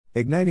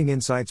Igniting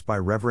Insights by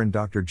Reverend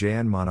Dr.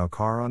 J.N.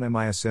 Manokar on Am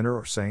I a Sinner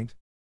or Saint?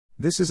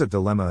 This is a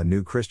dilemma a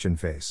new Christian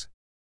face.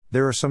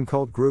 There are some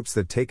cult groups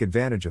that take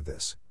advantage of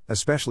this,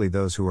 especially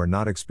those who are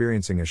not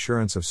experiencing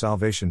assurance of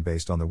salvation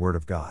based on the Word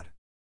of God.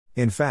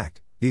 In fact,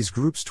 these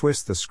groups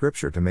twist the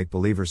Scripture to make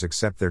believers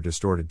accept their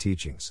distorted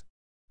teachings.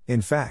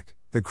 In fact,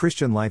 the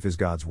Christian life is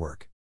God's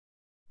work.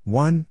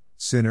 1.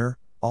 Sinner,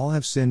 all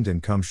have sinned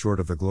and come short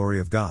of the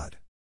glory of God.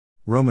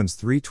 Romans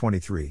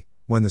 3:23,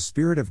 when the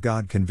Spirit of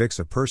God convicts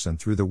a person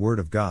through the Word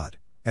of God,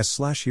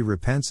 he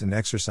repents and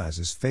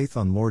exercises faith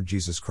on Lord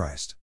Jesus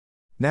Christ.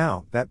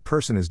 Now, that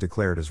person is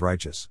declared as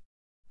righteous.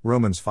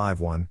 Romans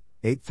 5:1,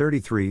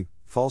 8:33,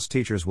 false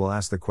teachers will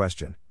ask the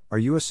question, are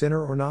you a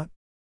sinner or not?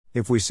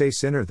 If we say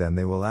sinner, then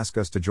they will ask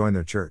us to join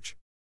their church.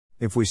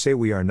 If we say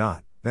we are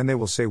not, then they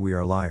will say we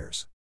are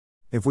liars.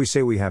 If we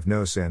say we have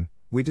no sin,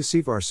 we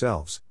deceive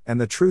ourselves,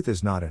 and the truth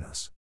is not in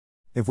us.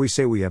 If we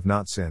say we have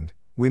not sinned,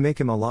 we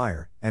make him a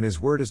liar, and his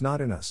word is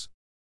not in us.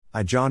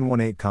 John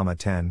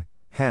 1:8-10,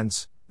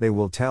 hence, they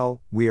will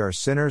tell, we are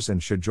sinners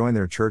and should join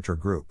their church or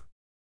group.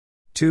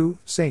 2.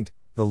 Saint,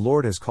 the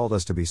Lord has called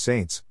us to be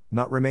saints,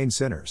 not remain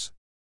sinners.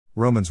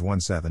 Romans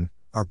 1:7,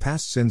 our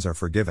past sins are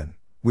forgiven,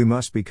 we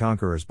must be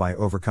conquerors by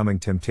overcoming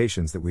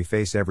temptations that we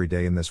face every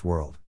day in this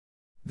world.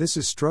 This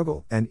is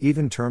struggle, and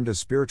even termed as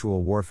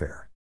spiritual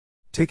warfare.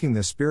 Taking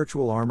the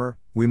spiritual armor,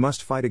 we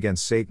must fight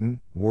against Satan,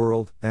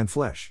 world, and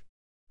flesh.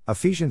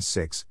 Ephesians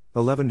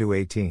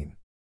 6:11-18.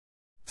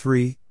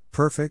 3.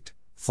 Perfect,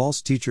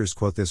 false teachers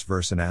quote this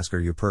verse and ask, are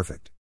you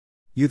perfect?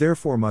 You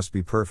therefore must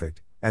be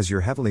perfect, as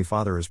your heavenly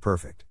Father is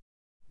perfect.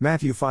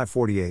 Matthew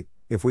 5:48,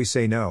 if we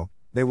say no,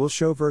 they will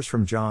show verse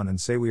from John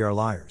and say we are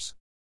liars.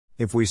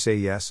 If we say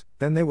yes,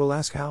 then they will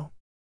ask how?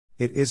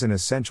 It is an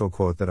essential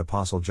quote that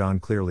Apostle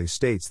John clearly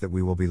states that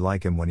we will be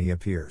like him when he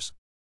appears.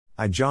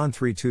 John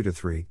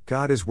 3:2-3,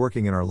 God is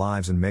working in our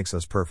lives and makes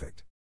us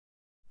perfect.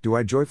 Do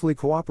I joyfully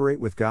cooperate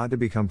with God to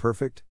become perfect?